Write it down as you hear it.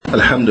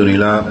الحمد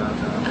لله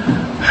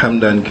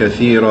حمدا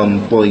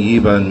كثيرا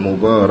طيبا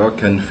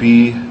مباركا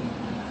فيه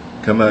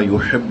كما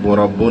يحب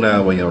ربنا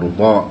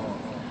ويرضى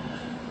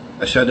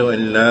أشهد أن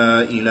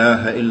لا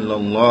إله إلا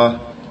الله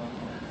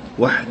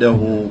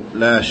وحده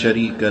لا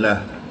شريك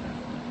له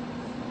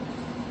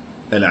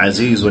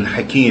العزيز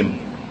الحكيم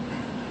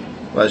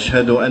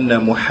وأشهد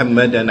أن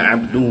محمدا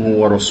عبده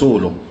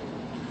ورسوله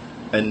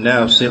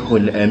الناصح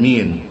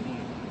الأمين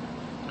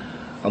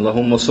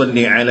اللهم صل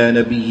على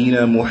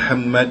نبينا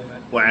محمد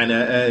وعلى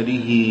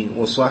آله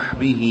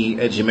وصحبه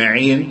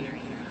أجمعين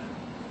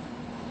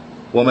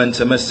ومن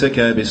تمسك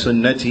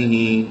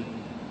بسنته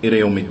إلى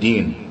يوم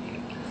الدين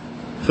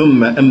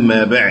ثم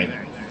أما بعد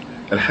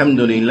الحمد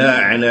لله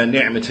على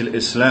نعمة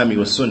الإسلام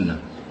والسنة.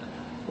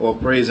 All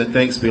praise and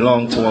thanks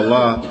belong to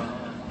Allah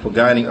for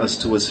guiding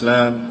us to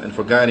Islam and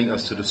for guiding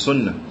us to the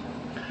Sunnah.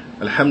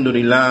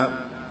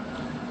 Alhamdulillah,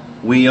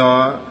 we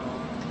are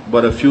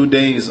but a few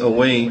days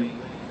away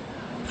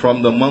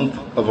from the month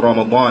of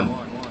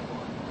Ramadan.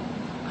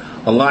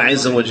 Allah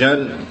Azza wa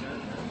Jal,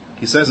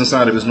 He says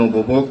inside of His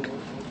noble book,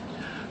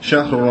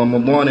 شهر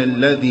رمضان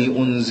الذي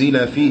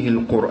أنزل فيه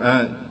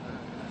القرآن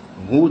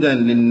هدى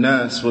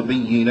للناس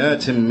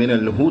وبينات من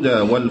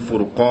الهدى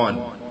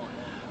والفرقان.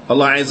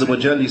 Allah Azza wa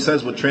Jal, He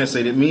says what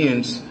translated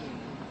means,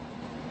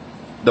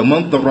 the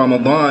month of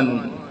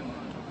Ramadan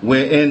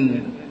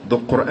wherein the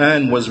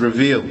Quran was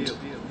revealed,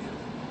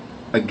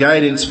 a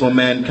guidance for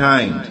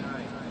mankind,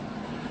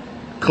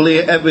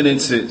 clear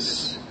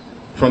evidences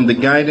from the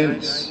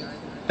guidance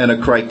and a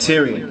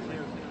criterion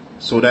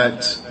so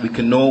that we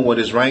can know what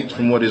is right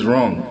from what is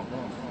wrong.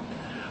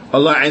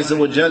 Allah Azza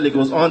wa Jalla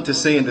goes on to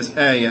say in this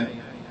ayah,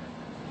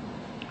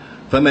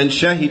 فَمَنْ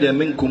شَهِدَ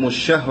مِنْكُمُ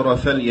الشَّهْرَ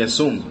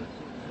فَلْيَسُمْ,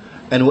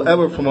 and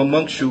whoever from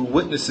amongst you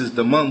witnesses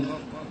the month,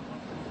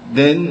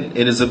 then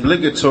it is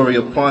obligatory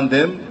upon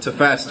them to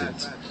fast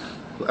it.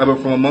 Whoever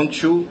from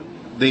amongst you,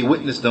 they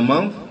witness the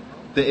month,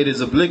 then it is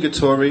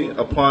obligatory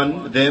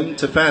upon them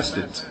to fast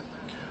it.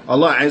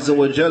 Allah Azza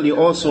wa Jalla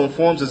also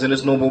informs us in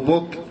His noble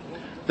book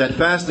that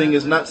fasting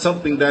is not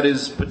something that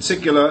is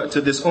particular to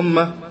this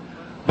ummah,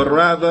 but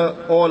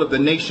rather all of the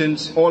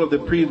nations, all of the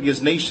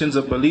previous nations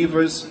of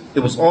believers, it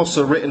was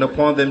also written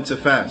upon them to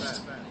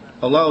fast.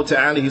 Allah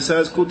Ta'ala, He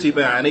says, كُتِبَ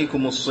عَلَيْكُمُ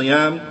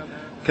الصِّيَامِ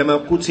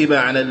كَمَا كُتِبَ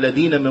عَلَى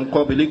الَّذِينَ مِنْ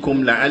قَبْلِكُمْ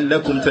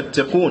لَعَلَّكُمْ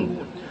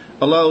تَتَّقُونَ.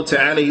 Allah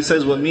Ta'ala, He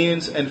says what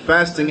means, and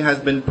fasting has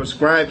been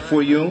prescribed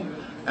for you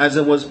as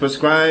it was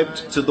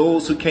prescribed to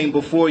those who came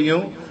before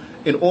you,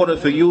 in order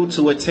for you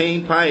to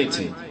attain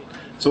piety.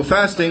 So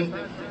fasting,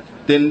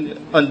 then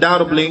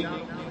undoubtedly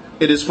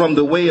it is from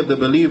the way of the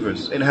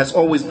believers. It has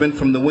always been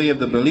from the way of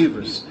the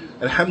believers.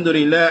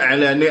 Alhamdulillah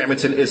ala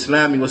ni'mat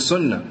al-Islam wa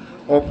sunnah.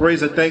 All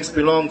praise and thanks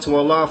belong to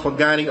Allah for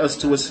guiding us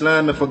to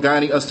Islam and for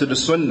guiding us to the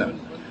Sunnah.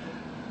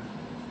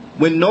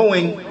 When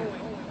knowing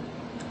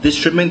this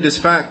tremendous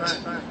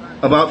fact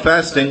about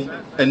fasting,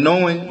 and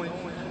knowing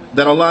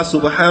that Allah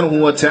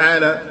subhanahu wa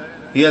ta'ala,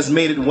 He has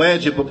made it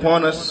wajib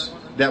upon us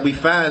that we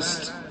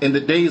fast in the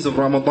days of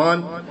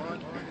Ramadan,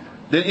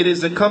 then it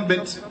is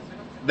incumbent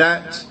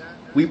that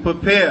we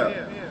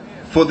prepare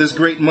for this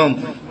great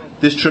month,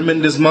 this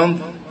tremendous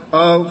month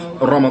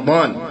of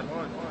Ramadan.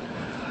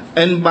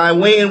 And by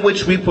way in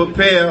which we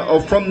prepare,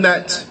 or from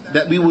that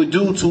we will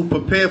do to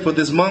prepare for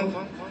this month,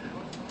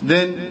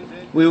 then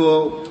we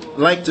will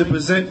like to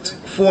present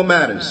four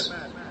matters.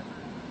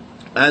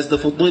 As the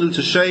Fadil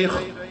to Shaykh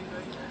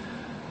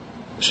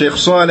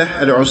Salih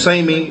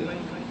al-Usaymi,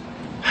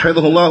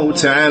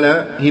 Hafidhahullah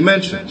Ta'ala, he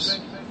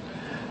mentions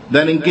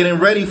that in getting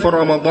ready for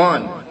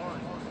Ramadan,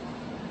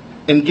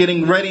 in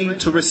getting ready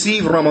to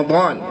receive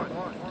Ramadan,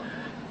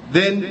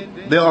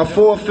 then there are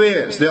four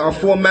affairs, there are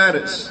four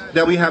matters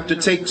that we have to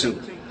take to.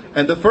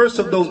 And the first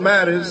of those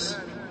matters,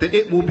 that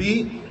it will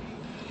be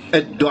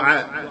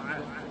ad-du'a.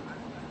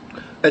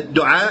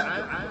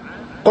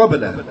 Ad-du'a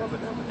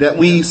qabla, that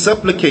we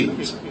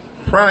supplicate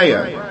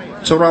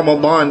prior to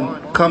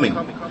Ramadan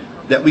coming,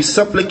 that we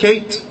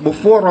supplicate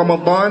before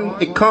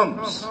Ramadan it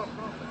comes.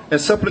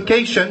 And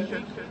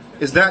supplication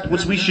is that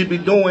which we should be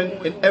doing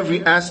in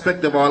every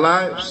aspect of our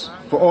lives,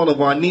 for all of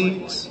our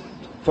needs,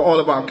 for all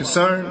of our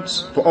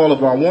concerns, for all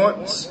of our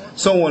wants,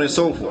 so on and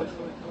so forth.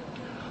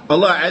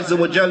 Allah Azza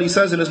wa Jalla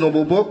says in His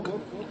noble book,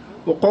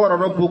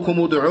 وَقَالَ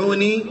رَبُّكُمُ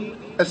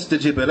ادْعُونِي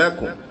أَسْتَجِبْ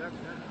لَكُمْ,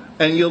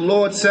 and your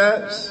Lord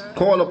says,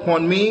 call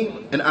upon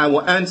me and I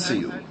will answer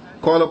you.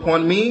 Call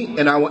upon me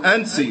and I will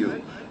answer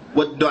you.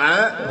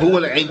 والدعاء هو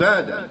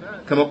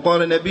العبادة كما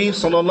قال النبي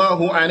صلى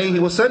الله عليه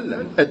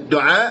وسلم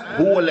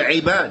الدعاء هو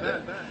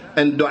العبادة,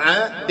 and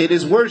dua, it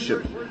is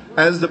worship.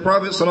 As the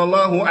Prophet صلى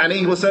الله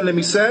عليه وسلم,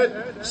 he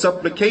said,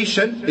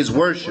 supplication is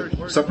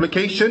worship.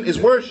 Supplication is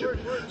worship.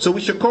 So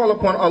we should call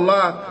upon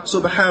Allah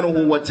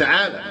subhanahu wa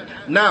ta'ala.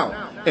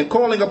 Now, in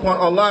calling upon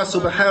Allah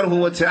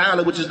subhanahu wa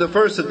ta'ala, which is the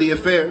first of the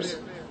affairs,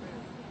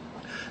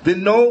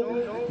 then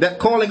know that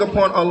calling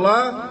upon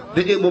Allah,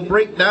 that it will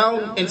break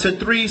down into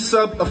three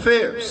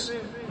sub-affairs.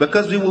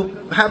 Because we will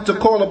have to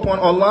call upon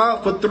Allah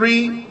for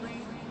three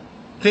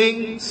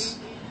things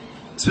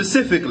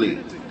specifically.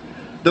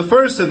 The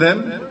first of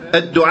them,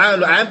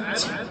 ad-du'a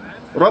al-abd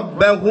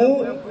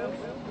ربه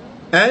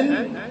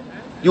أن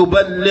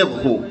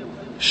يبلغه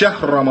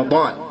شهر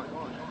رمضان.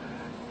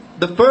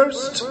 The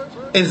first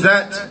is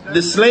that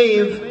the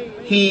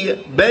slave, he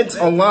begs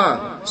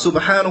Allah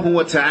subhanahu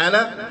wa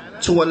ta'ala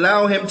to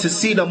allow him to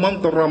see the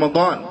month of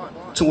Ramadan,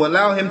 to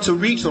allow him to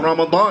reach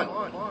Ramadan.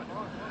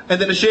 And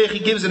then the Shaykh, he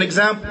gives an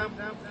example.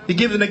 He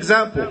gives an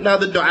example. Now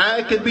the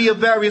dua can be of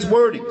various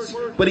wordings,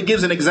 but he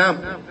gives an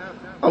example.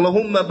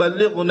 Allahumma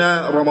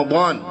ballighna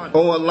Ramadan.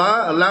 Oh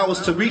Allah, allow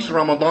us to reach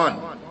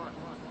Ramadan.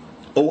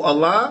 Oh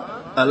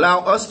Allah, allow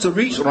us to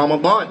reach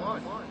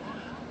Ramadan.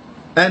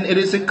 And it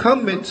is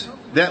incumbent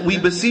that we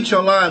beseech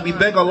Allah and we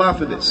beg Allah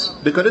for this,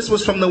 because this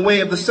was from the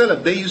way of the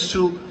Salaf. They used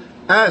to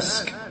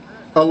ask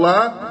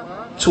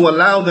Allah to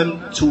allow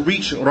them to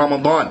reach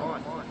Ramadan.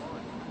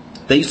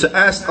 They used to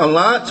ask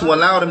Allah to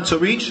allow them to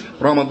reach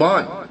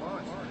Ramadan.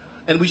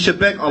 And we should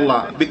beg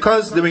Allah,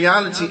 because the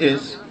reality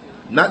is,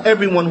 not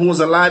everyone who is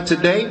alive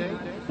today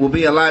will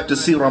be alive to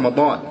see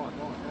Ramadan.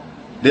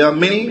 There are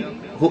many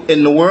who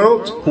in the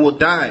world who will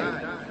die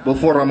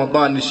before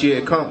Ramadan this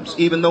year comes.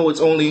 Even though it's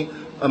only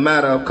a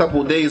matter of a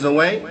couple of days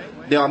away,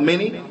 there are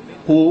many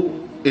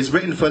who is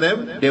written for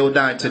them, they will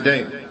die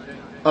today.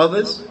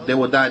 Others, they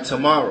will die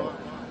tomorrow.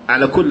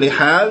 Ala kulli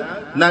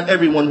hal, not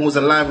everyone who is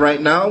alive right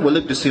now will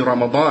live to see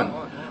Ramadan.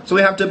 So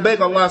we have to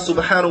beg Allah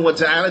subhanahu wa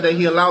ta'ala that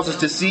He allows us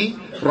to see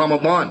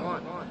Ramadan.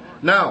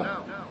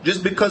 Now,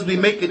 just because we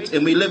make it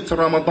and we live to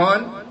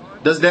Ramadan,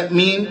 does that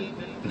mean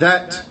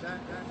that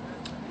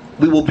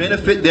we will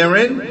benefit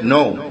therein?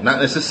 No, not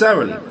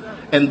necessarily.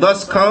 And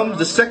thus comes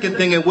the second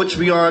thing in which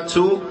we are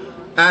to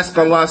ask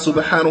Allah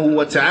subhanahu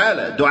wa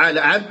ta'ala, dua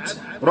al-abd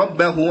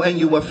rabbahu an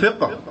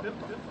yuwaffiqah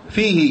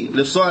fihi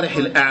li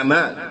salih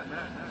al-a'mal,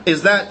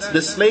 is that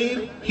the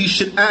slave, he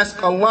should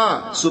ask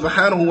Allah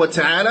subhanahu wa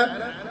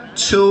ta'ala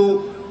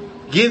to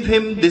give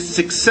him this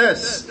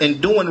success in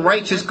doing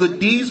righteous good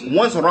deeds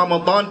once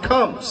Ramadan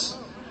comes.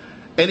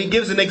 And he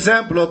gives an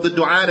example of the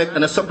dua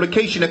and a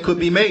supplication that could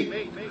be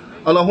made.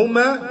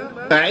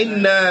 Allahumma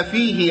a'inna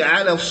fihi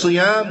ala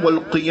siyam wal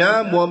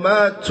qiyam wa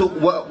ma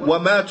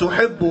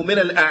tuhibbu min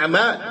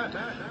al-a'mal.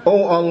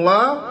 Oh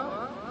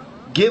Allah,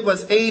 give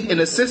us aid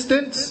and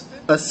assistance,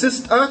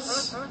 assist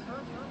us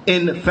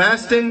in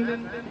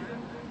fasting,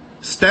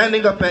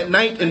 standing up at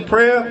night in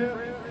prayer,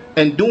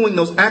 and doing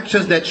those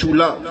actions that you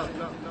love.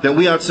 That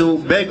we are to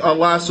beg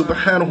Allah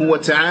subhanahu wa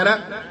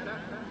ta'ala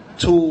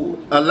to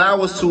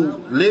allow us to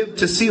live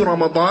to see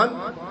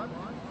Ramadan,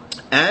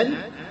 and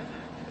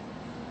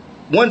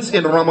once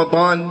in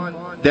Ramadan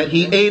that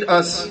He aid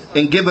us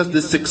and give us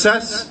the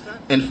success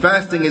in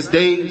fasting His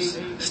days,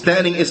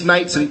 standing His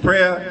nights in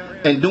prayer,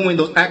 and doing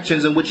those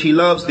actions in which He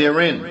loves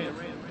therein.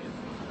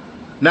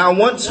 Now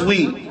once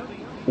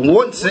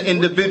an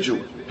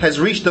individual has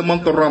reached the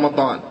month of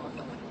Ramadan,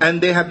 and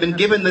they have been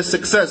given the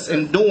success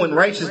in doing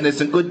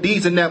righteousness and good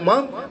deeds in that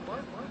month,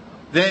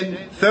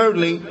 then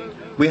thirdly,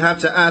 we have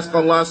to ask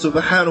Allah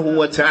subhanahu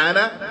wa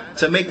ta'ala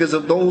to make us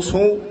of those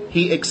who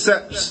He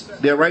accepts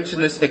their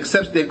righteousness,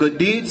 accepts their good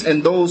deeds,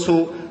 and those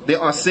who they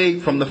are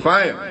saved from the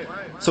fire.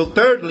 So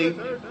thirdly,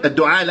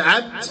 dua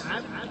al-abd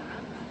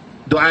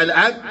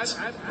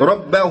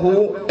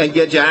rabbahu an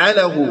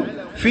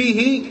yaj'alahu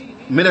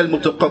fihi min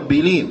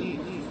al-mutaqabbilin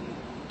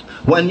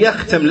وأن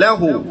يختم له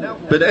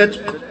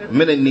بالعتق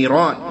من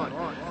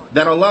النيران.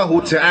 That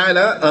Allah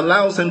Ta'ala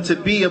allows him to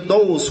be of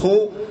those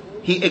who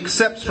He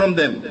accepts from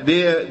them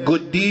their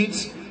good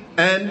deeds,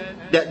 and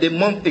that the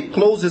month it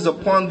closes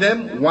upon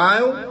them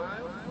while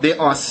they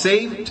are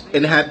saved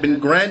and have been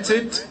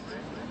granted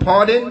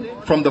pardon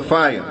from the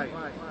fire.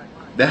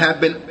 They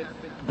have been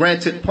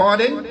granted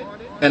pardon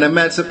and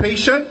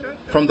emancipation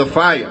from the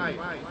fire.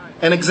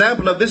 An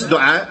example of this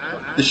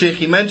dua, the Shaykh,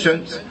 he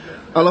mentions,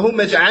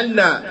 Allahumma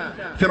ij'alna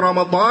في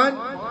رمضان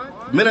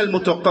من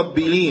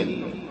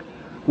المتقبلين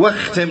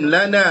واختم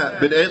لنا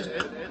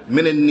بالعتق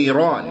من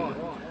النيران.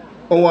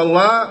 Oh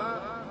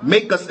Allah,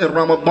 make us in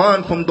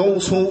Ramadan from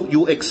those who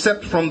You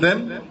accept from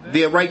them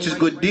their righteous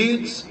good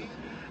deeds,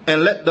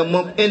 and let the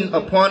month end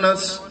upon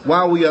us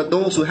while we are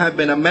those who have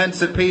been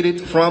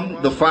emancipated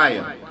from the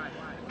fire.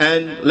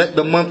 And let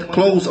the month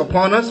close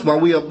upon us while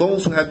we are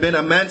those who have been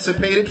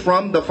emancipated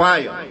from the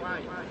fire.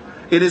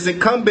 It is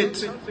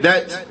incumbent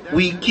that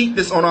we keep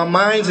this on our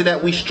minds and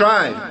that we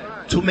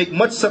strive to make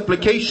much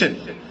supplication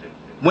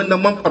when the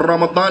month of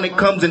Ramadan it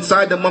comes,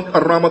 inside the month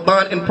of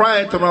Ramadan and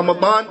prior to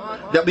Ramadan,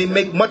 that we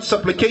make much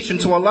supplication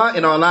to Allah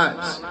in our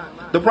lives.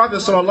 The Prophet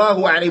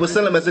sallallahu alaihi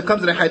wasallam, as it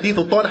comes in the hadith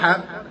of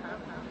Talha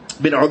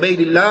bin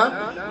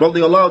Ubaydillah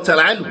radiyallahu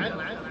ta'ala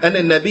anhu, and the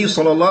Nabi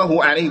sallallahu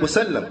alaihi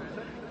wasallam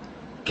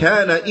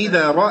كان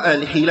إذا رأى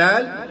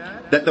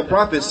الهلال, that the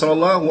Prophet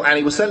sallallahu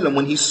alaihi wasallam,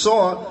 when he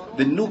saw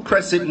the new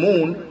crescent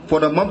moon for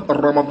the month of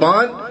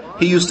Ramadan,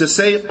 he used to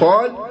say,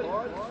 قال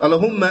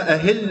اللهم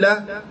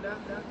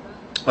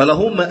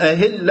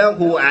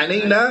أهله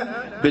علينا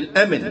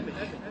بالأمن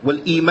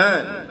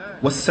والإيمان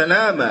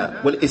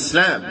والسلامة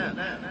والإسلام.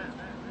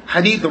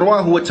 Hadith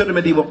رواه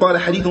الترمذي وقال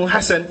حديث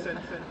حسن.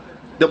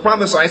 The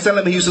Prophet sallallahu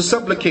alaihi wasallam, he used to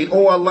supplicate,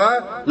 Oh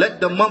Allah,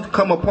 let the month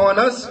come upon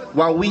us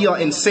while we are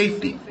in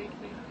safety.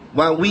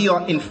 while we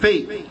are in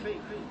faith,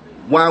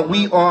 while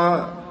we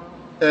are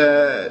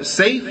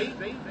safe,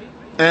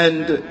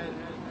 and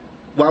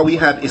while we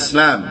have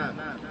Islam.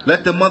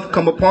 Let the month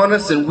come upon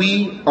us and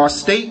our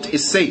state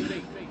is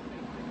safe.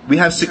 We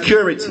have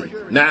security.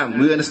 Now,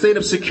 we're in a state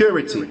of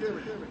security,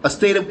 a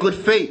state of good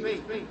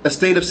faith, a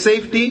state of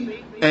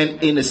safety,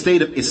 and in a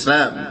state of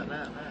Islam.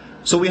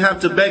 So we have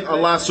to beg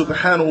Allah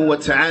subhanahu wa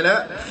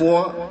ta'ala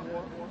for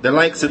the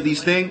likes of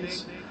these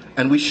things.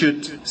 And we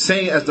should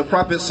say, as the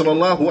Prophet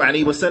sallallahu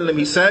alaihi wasallam,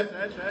 he said,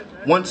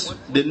 once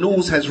the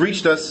news has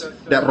reached us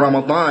that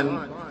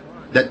Ramadan,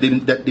 that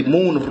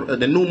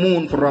the new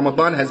moon for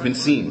Ramadan has been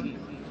seen.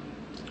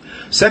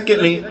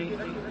 Secondly,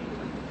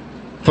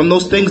 from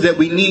those things that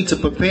we need to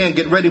prepare and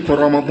get ready for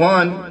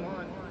Ramadan,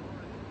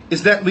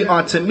 is that we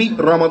are to meet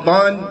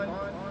Ramadan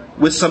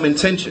with some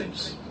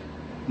intentions.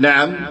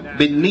 Naam,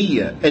 bin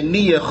niyya,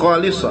 an-niyya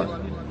khalisa,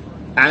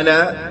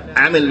 ala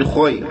amal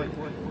al-khayr.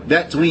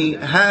 That we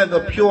have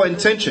a pure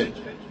intention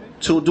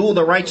to do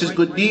the righteous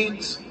good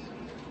deeds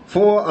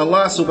for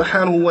Allah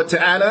subhanahu wa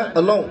ta'ala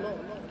alone.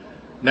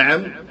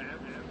 Naam,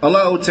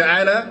 Allah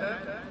ta'ala,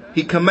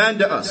 He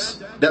commanded us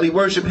that we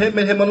worship Him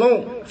and Him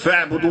alone.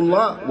 فَاعْبُدُوا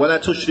اللَّهَ وَلَا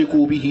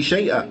تُشْرِكُوا بِهِ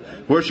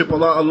شَيْئًا. Worship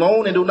Allah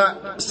alone and do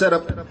not set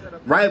up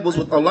rivals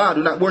with Allah.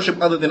 Do not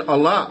worship other than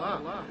Allah.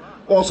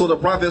 Also the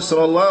Prophet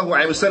sallallahu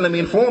alaihi wasallam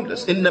informed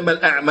us, إِنَّمَا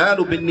الْأَعْمَالُ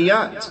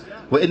بِالنِّيَّاتِ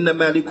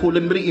وَإِنَّمَا لِكُلِّ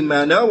امْرِئٍ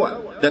مَا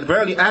نَوَى. That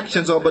verily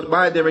actions are but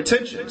by their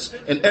intentions,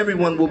 and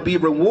everyone will be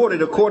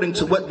rewarded according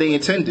to what they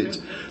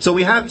intended. So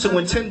we have to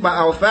intend by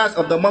our fast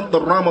of the month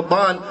of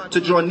Ramadan to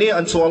draw near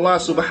unto Allah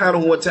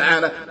subhanahu wa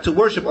ta'ala, to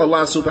worship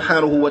Allah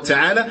subhanahu wa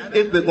ta'ala,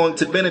 if we're going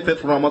to benefit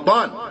from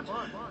Ramadan.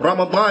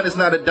 Ramadan is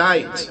not a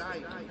diet.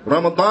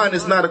 Ramadan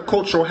is not a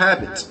cultural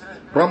habit.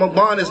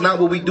 Ramadan is not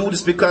what we do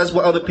just because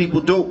what other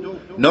people do.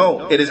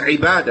 No, it is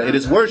ibadah, it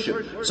is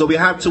worship. So we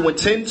have to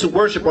intend to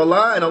worship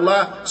Allah and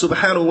Allah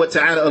subhanahu wa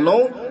ta'ala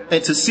alone,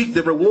 and to seek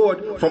the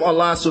reward from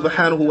Allah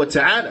subhanahu wa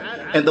ta'ala.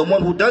 And the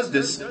one who does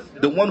this,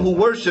 the one who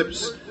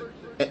worships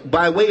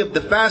by way of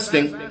the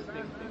fasting,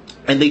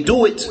 and they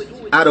do it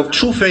out of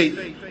true faith,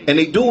 and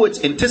they do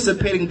it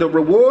anticipating the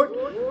reward,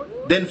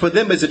 then for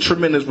them is a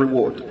tremendous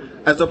reward.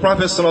 As the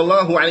Prophet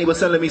sallallahu alaihi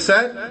wasallam, he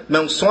said,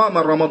 "Man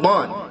sama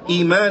Ramadan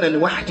imanan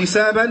wa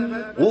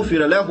ihtisaban,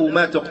 ghufira lahu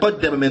ma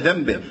taqaddama min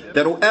dhanbihi."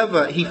 That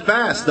whoever he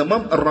fasts the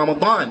month of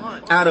Ramadan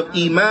out of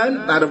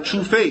iman, out of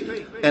true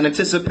faith, and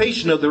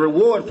anticipation of the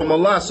reward from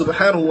Allah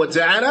subhanahu wa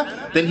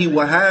ta'ala, then he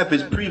will have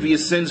his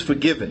previous sins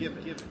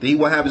forgiven. He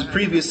will have his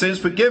previous sins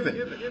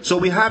forgiven. So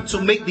we have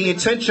to make the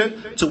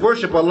intention to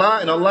worship Allah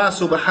and Allah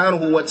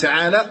subhanahu wa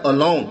ta'ala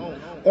alone.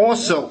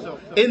 Also,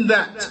 in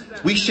that,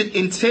 we should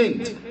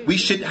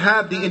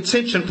have the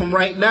intention from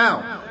right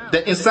now,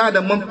 that inside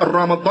the month of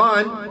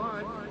Ramadan,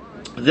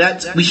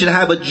 that we should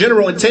have a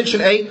general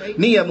intention,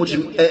 niyatun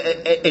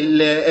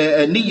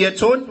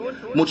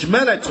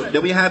mujmalatun,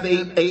 that we have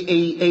a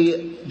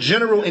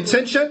general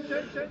intention,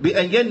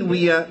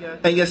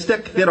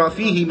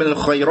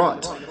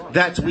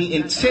 that we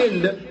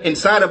intend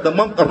inside of the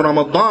month of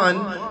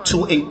Ramadan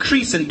to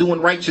increase in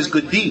doing righteous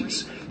good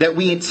deeds. That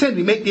we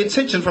make the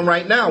intention from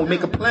right now, we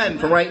make a plan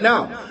from right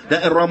now,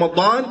 that in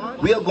Ramadan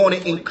we are going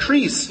to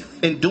increase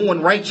in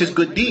doing righteous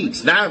good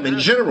deeds. Now, in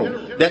general,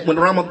 that when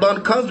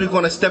Ramadan comes, we're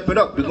going to step it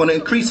up, we're going to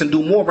increase and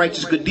do more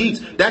righteous good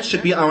deeds. That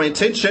should be our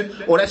intention,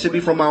 or that should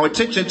be from our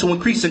intention to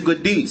increase in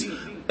good deeds.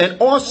 And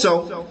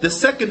also, the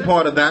second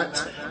part of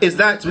that is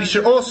that we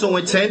should also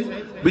have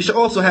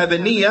a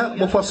niyyah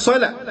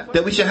mufassala,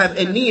 that we should have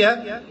a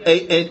niyyah,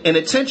 an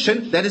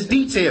intention that is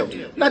detailed.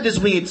 Not just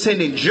we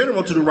intend in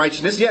general to do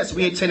righteousness, yes,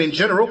 we intend in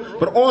general,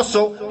 but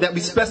also that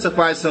we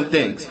specify some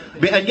things.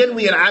 بأن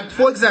ينوي العبد,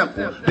 for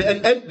example,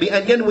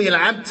 بأن ينوي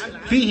العبد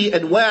فيه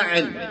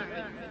أنواع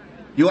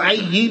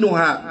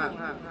يعينها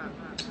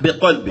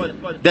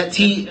بقلبه, that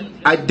he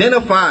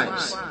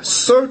identifies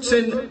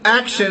certain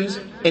actions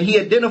and he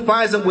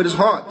identifies them with his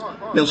heart.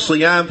 Min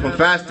siyam, from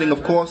fasting,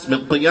 of course.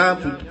 Min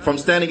qiyam, from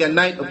standing at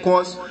night, of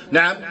course.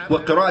 Na'am, wa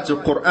qira'at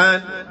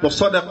al-Qur'an, wa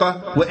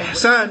sadaqah, wa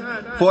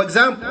ihsan. For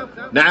example,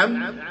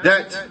 na'am,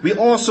 that we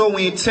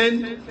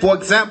intend, for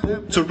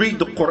example, to read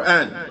the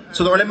Qur'an.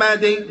 So the ulama,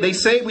 they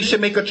say we should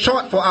make a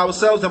chart for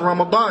ourselves in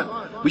Ramadan.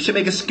 We should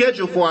make a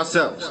schedule for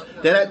ourselves.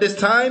 That at this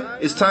time,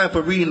 it's time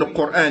for reading the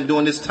Qur'an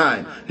during this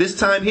time. This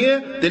time here,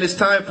 then it's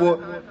time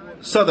for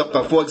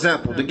sadaqah, for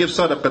example, to give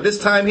sadaqah. This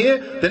time here,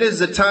 then is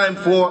the time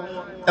for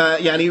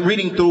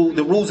reading through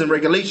the rules and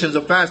regulations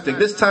of fasting.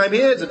 This time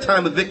here is a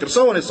time of dhikr,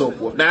 so on and so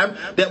forth. Now,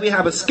 that we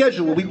have a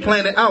schedule where we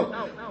plan it out.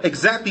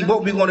 Exactly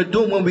what we're going to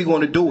do, when we're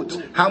going to do it.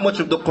 How much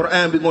of the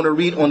Qur'an we're going to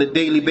read on a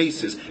daily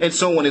basis, and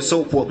so on and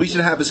so forth. We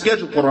should have a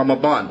schedule for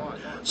Ramadan.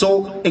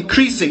 So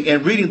increasing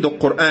and reading the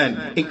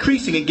Qur'an,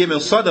 increasing and giving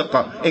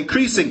sadaqah,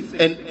 increasing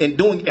and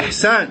doing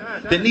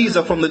ihsan, then these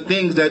are from the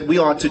things that we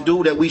are to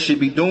do, that we should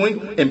be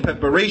doing in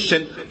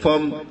preparation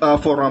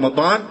for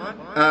Ramadan,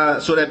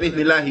 so that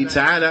bi'idhnillahi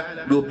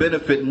ta'ala we'll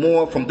benefit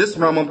more from this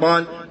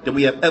Ramadan that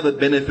we have ever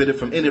benefited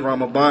from any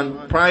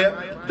Ramadan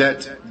prior,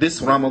 that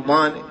this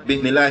Ramadan,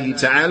 bi'nillahi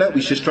ta'ala,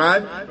 we should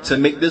strive to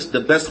make this the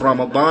best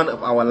Ramadan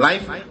of our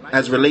life,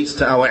 as relates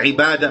to our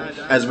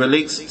ibadah, as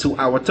relates to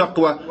our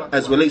taqwa,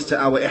 as relates to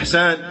our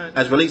ihsan,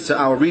 as relates to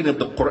our reading of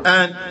the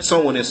Quran,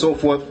 so on and so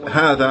forth.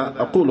 هذا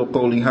أقول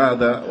قولي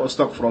هذا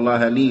وأستغفر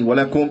الله لي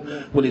ولكم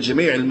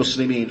ولجميع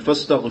المسلمين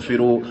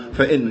فاستغفروا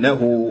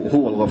فإنه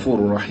هو الغفور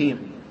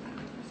الرحيم.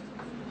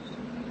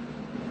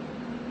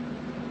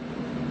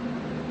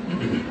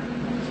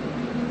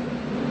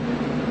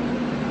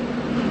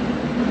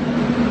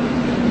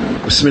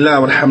 بسم الله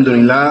والحمد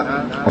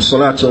لله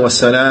والصلاة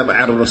والسلام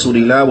على رسول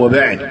الله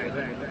وبعد.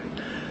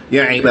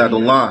 Ya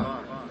ibadullah,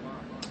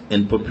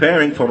 in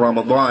preparing for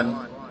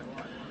Ramadan,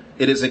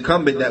 it is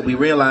incumbent that we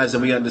realize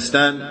and we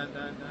understand,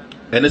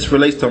 and this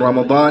relates to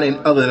Ramadan and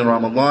other than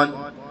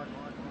Ramadan,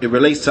 it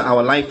relates to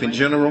our life in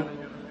general,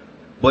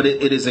 but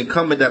it is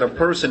incumbent that a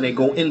person, they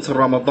go into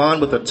Ramadan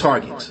with a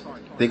target.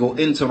 They go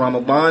into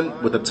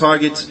Ramadan with a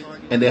target,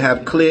 and they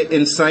have clear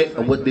insight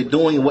of what they're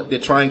doing and what they're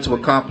trying to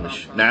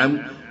accomplish.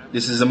 Now,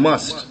 this is a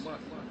must.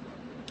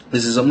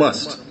 This is a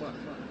must.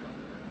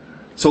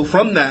 So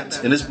from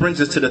that, and this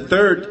brings us to the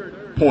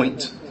third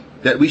point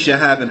that we should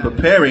have in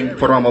preparing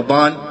for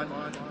Ramadan,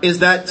 is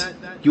that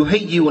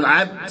yuhayyi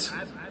al-abd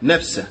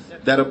nafsah,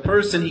 that a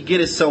person, he get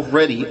himself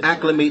ready, he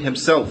acclimate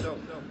himself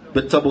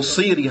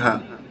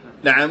bitabsiriha,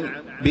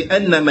 na'am,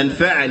 بأن من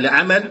فعل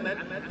عمل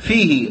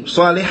فيه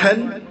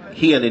صالحا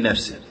هي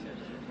لنفسه,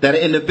 that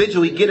an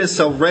individual, he get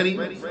himself ready,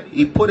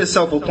 he put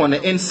himself upon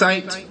the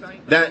insight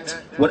that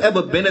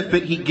whatever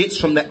benefit he gets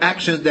from the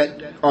actions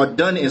that are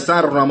done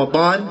inside of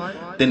Ramadan,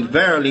 then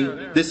verily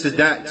this is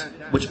that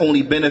which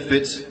only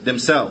benefits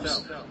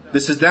themselves.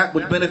 This is that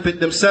which benefit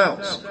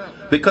themselves.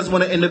 Because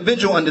when an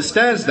individual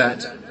understands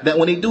that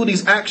when they do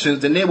these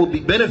actions, then they will be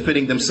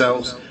benefiting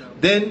themselves,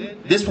 then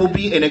this will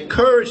be an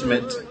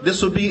encouragement.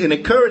 This will be an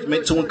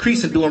encouragement to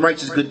increase in doing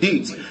righteous good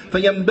deeds.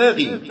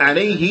 فَيَنْبَغِي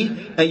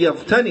عَلَيْهِ أَنْ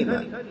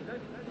يَغْتَنِمَ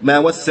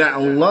مَا وَسَّعَ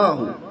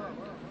اللَّهُ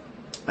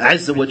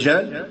عَزَّ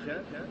وَجَلَّ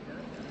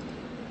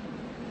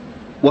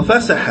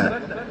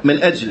وَفَسَحَ مِنْ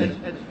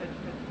أَجْلِهِ,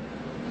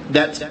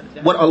 that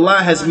what Allah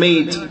has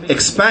made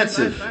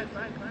expansive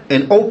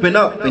and open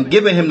up and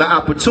given him the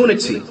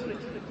opportunity,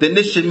 then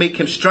this should make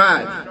him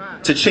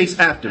strive to chase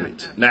after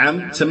it.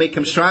 Naam, to make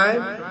him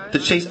strive to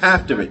chase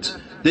after it.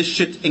 This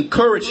should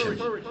encourage him,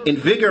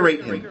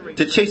 invigorate him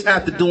to chase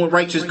after doing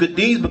righteous good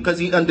deeds, because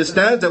he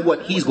understands that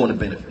what he's going to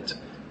benefit.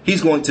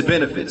 He's going to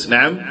benefit.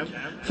 Naam.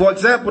 For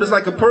example, it's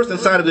like a person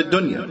inside of the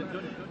dunya.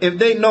 If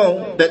they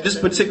know that this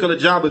particular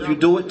job, if you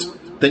do it,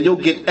 then you'll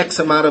get X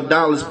amount of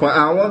dollars per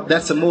hour,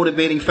 that's a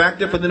motivating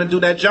factor for them to do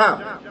that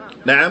job.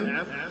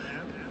 Now,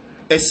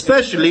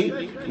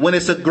 especially when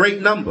it's a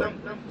great number,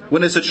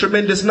 when it's a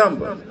tremendous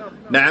number.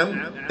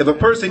 Now, if a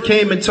person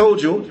came and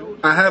told you,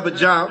 I have a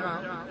job,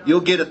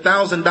 you'll get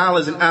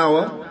 $1,000 an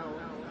hour,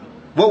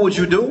 what would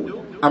you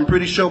do? I'm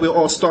pretty sure we'll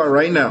all start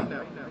right now.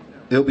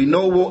 There'll be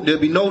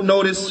no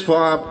notice for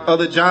our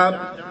other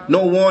job,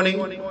 no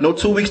warning, no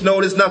 2 weeks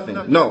notice,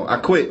 nothing. No, I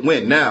quit.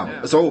 When?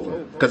 Now. It's over.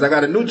 Because I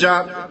got a new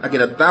job, I get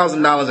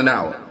 $1,000 an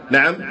hour.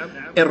 Now,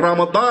 in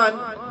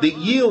Ramadan, the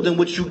yield in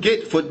which you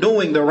get for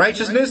doing the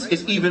righteousness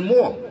is even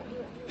more.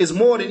 It's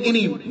more than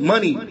any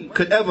money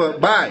could ever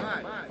buy.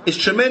 It's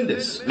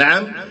tremendous.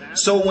 Now,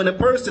 so when a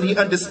person, he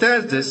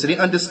understands this, and he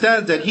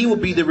understands that he will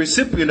be the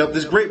recipient of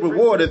this great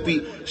reward if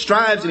he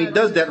strives and he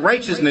does that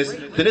righteousness,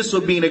 then this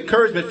will be an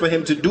encouragement for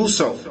him to do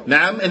so.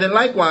 Now, and then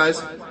likewise,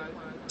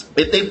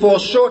 if they fall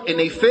short and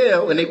they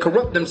fail and they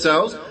corrupt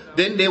themselves,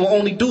 then they will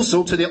only do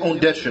so to their own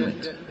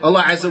detriment.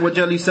 Allah Azza wa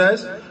Jalla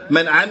says,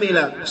 "Man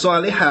amila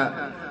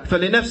saliha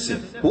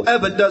falinafsih."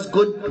 Whoever does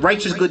good,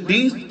 righteous good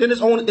deeds, then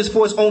it's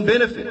for his own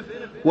benefit.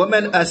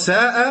 وَمَنْ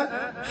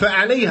أَسَاءَ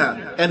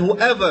فَعَلَيْهَا, and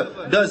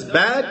whoever does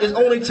bad is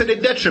only to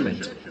their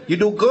detriment. You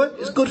do good,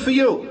 it's good for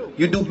you.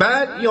 You do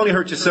bad, you only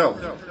hurt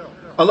yourself.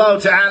 Allah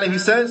Ta'ala, He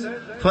says,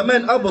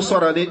 فَمَنْ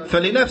أَبْصَرَ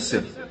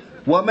فَلِنَفْسِهِ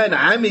وَمَنْ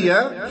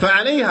عَمِيَ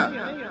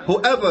فَعَلَيْهَا.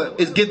 Whoever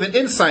is given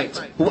insight,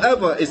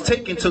 whoever is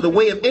taken to the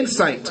way of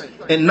insight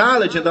and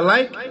knowledge and the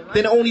like,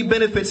 then only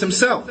benefits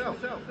himself.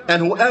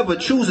 And whoever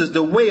chooses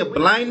the way of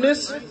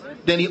blindness,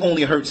 then he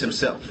only hurts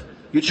himself.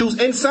 You choose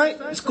insight,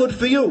 it's good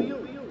for you.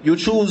 You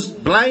choose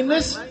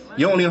blindness,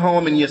 you're only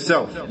harming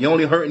yourself. You're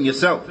only hurting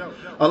yourself.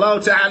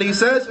 Allah Ta'ala, He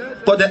says,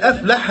 قَدْ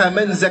أَفْلَحَ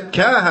مَنْ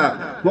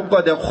زَكَّاهَا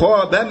وَقَدْ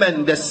خَابَ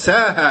مَنْ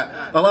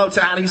دَسَّاهَا. Allah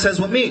Ta'ala, He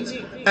says what means.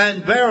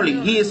 And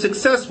verily, he is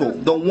successful,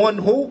 the one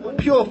who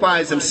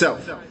purifies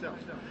himself.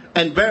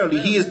 And verily,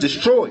 he is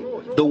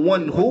destroyed, the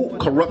one who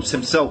corrupts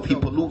himself, he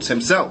pollutes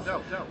himself.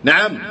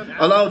 Naam.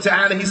 Allah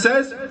Ta'ala, He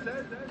says,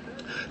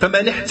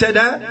 فَمَنِ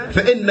اهْتَدَى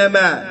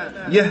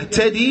فَإِنَّمَا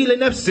يَهْتَدِي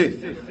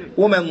لِنَفْسِهِ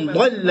وَمَنْ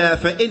ضَلَّ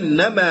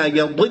فَإِنَّمَا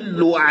يَضِلُّ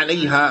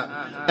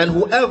عَلَيْهَا. And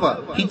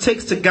whoever he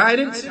takes to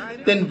guidance,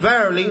 then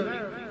verily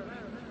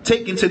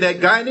taking to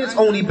that guidance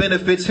only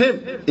benefits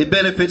him. It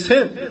benefits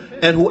him.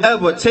 And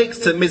whoever takes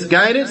to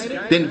misguidance,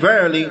 then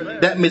verily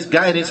that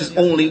misguidance is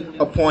only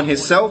upon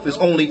himself, is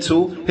only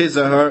to his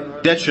or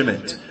her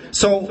detriment.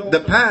 So the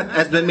path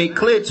has been made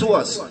clear to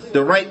us,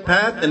 the right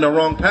path and the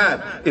wrong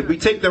path. If we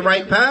take the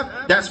right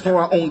path, that's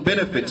for our own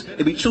benefit.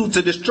 If we choose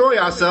to destroy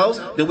ourselves,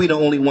 then we're the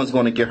only ones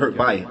going to get hurt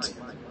by it.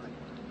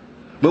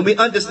 When we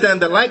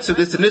understand the likes of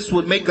this, and this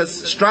would make us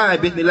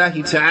strive,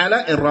 bi'idhnillahi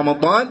ta'ala, in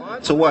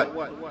Ramadan, to what?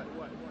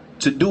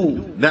 To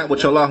do that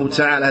which Allah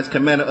Ta'ala has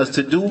commanded us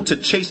to do, to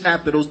chase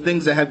after those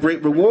things that have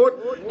great reward,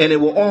 and it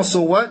will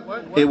also what?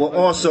 It will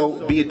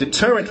also be a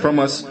deterrent from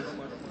us,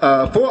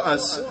 for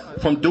us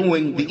from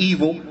doing the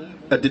evil,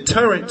 a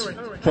deterrent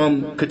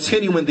from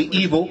continuing the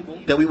evil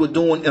that we were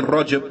doing in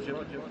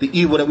Rajab, the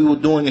evil that we were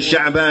doing in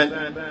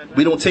Sha'ban.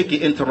 We don't take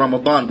it into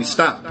Ramadan, we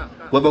stop.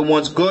 Whoever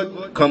wants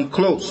good, come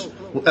close.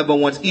 Whoever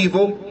wants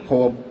evil,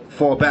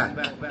 fall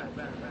back.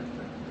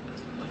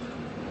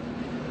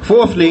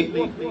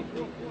 Fourthly,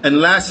 and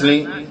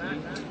lastly,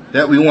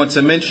 that we want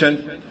to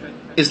mention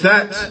is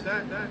that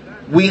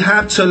we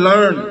have to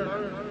learn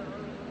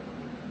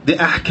the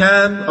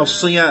ahkam of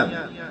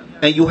siyam.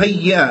 And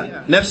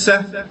yuhayya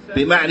nafsah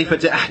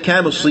bima'rifati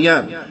ahkam of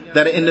siyam.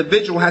 That an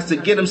individual has to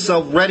get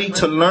himself ready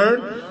to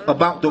learn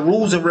about the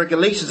rules and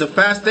regulations of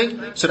fasting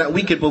so that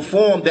we can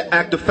perform the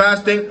act of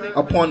fasting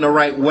upon the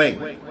right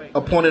way,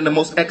 upon in the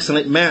most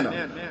excellent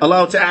manner.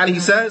 Allah Ta'ala,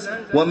 He says,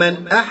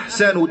 وَمَنْ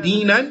أَحْسَنُ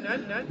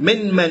دِينًا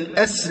مِمَّنْ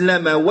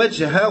أَسْلَمَ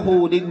وَجْهَهُ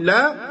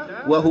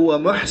لِلَّهِ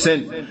وَهُوَ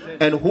مُحْسِنٌ.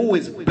 And who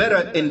is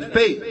better in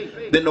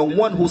faith than the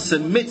one who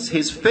submits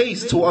his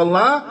face to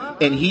Allah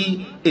and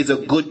he is a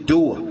good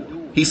doer.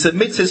 He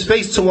submits his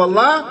face to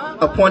Allah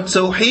upon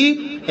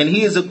Tawheed and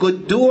he is a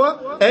good doer,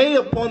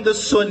 upon the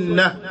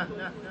Sunnah.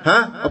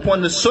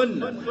 Upon the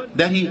Sunnah,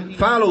 that he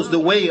follows the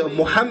way of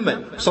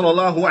Muhammad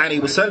sallallahu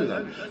alaihi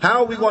wasallam.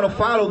 How are we going to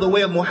follow the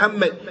way of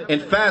Muhammad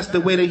and fast the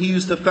way that he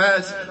used to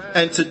fast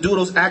and to do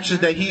those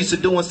actions that he used to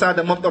do inside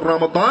the month of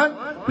Ramadan?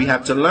 We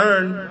have to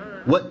learn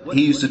what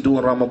he used to do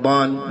in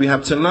Ramadan. We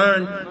have to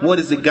learn what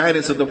is the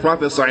guidance of the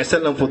Prophet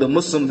ﷺ for the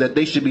Muslims that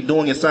they should be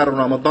doing inside of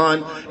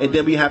Ramadan. And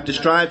then we have to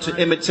strive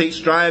to imitate,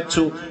 strive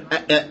to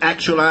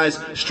actualize,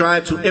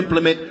 strive to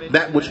implement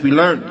that which we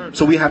learn.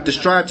 So we have to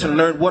strive to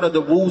learn what are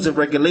the rules and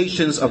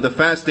regulations of the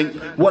fasting,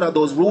 what are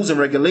those rules and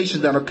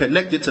regulations that are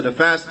connected to the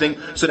fasting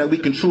so that we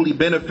can truly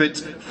benefit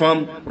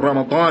from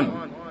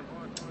Ramadan.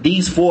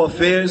 These four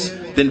affairs,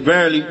 then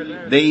verily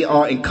they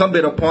are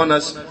incumbent upon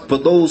us for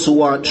those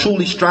who are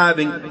truly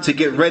striving to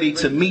get ready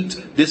to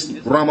meet this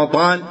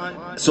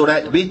Ramadan, so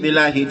that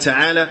bi'idhnillahi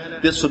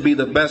ta'ala, this will be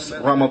the best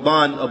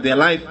Ramadan of their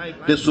life.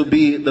 This will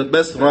be the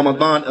best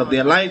Ramadan of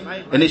their life,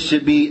 and this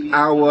should be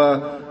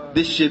our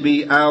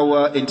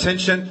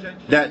intention,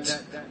 that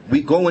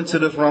we go into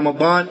this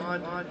Ramadan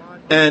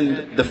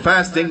and the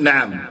fasting,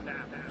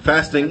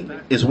 fasting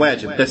is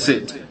wajib, that's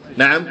it.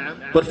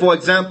 But for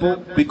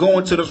example, we go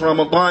into this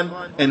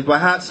Ramadan and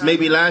perhaps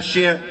maybe last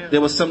year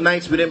there was some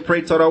nights we didn't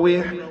pray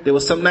Taraweeh, there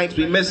was some nights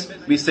we missed.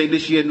 We say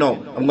this year,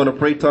 no, I'm going to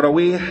pray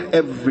Taraweeh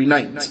every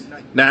night.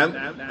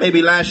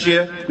 Maybe last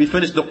year we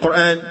finished the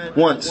Quran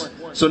once,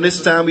 so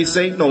this time we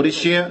say, no,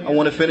 this year I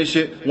want to finish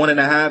it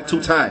 1.5,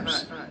 2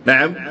 times.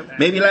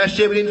 Maybe last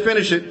year we didn't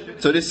finish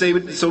it, so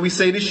we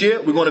say this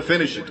year we're going to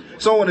finish it,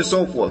 so on and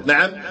so forth.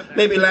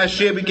 Maybe last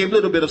year we gave a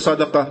little bit of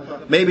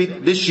sadaqah, maybe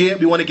this year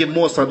we want to give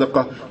more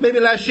sadaqah.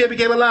 Maybe last year we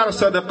gave a lot of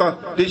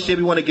sadaqah, this year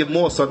we want to give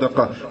more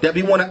sadaqah. That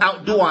we want to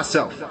outdo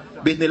ourselves,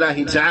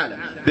 bi'idhnillahi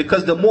ta'ala.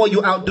 Because the more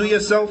you outdo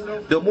yourself,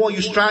 the more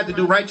you strive to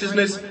do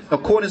righteousness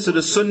according to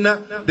the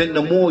Sunnah, then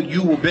the more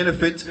you will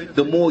benefit,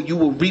 the more you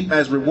will reap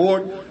as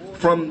reward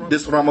from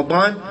this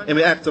Ramadan. And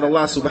we ask that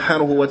Allah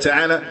subhanahu wa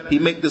ta'ala, He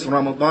make this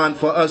Ramadan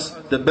for us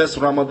the best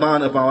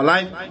Ramadan of our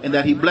life, and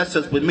that He bless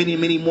us with many,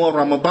 many more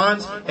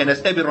Ramadans. And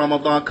as every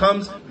Ramadan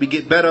comes, we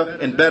get better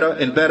and better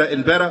and better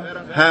and better.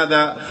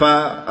 هذا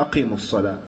فأقيموا الصلاة.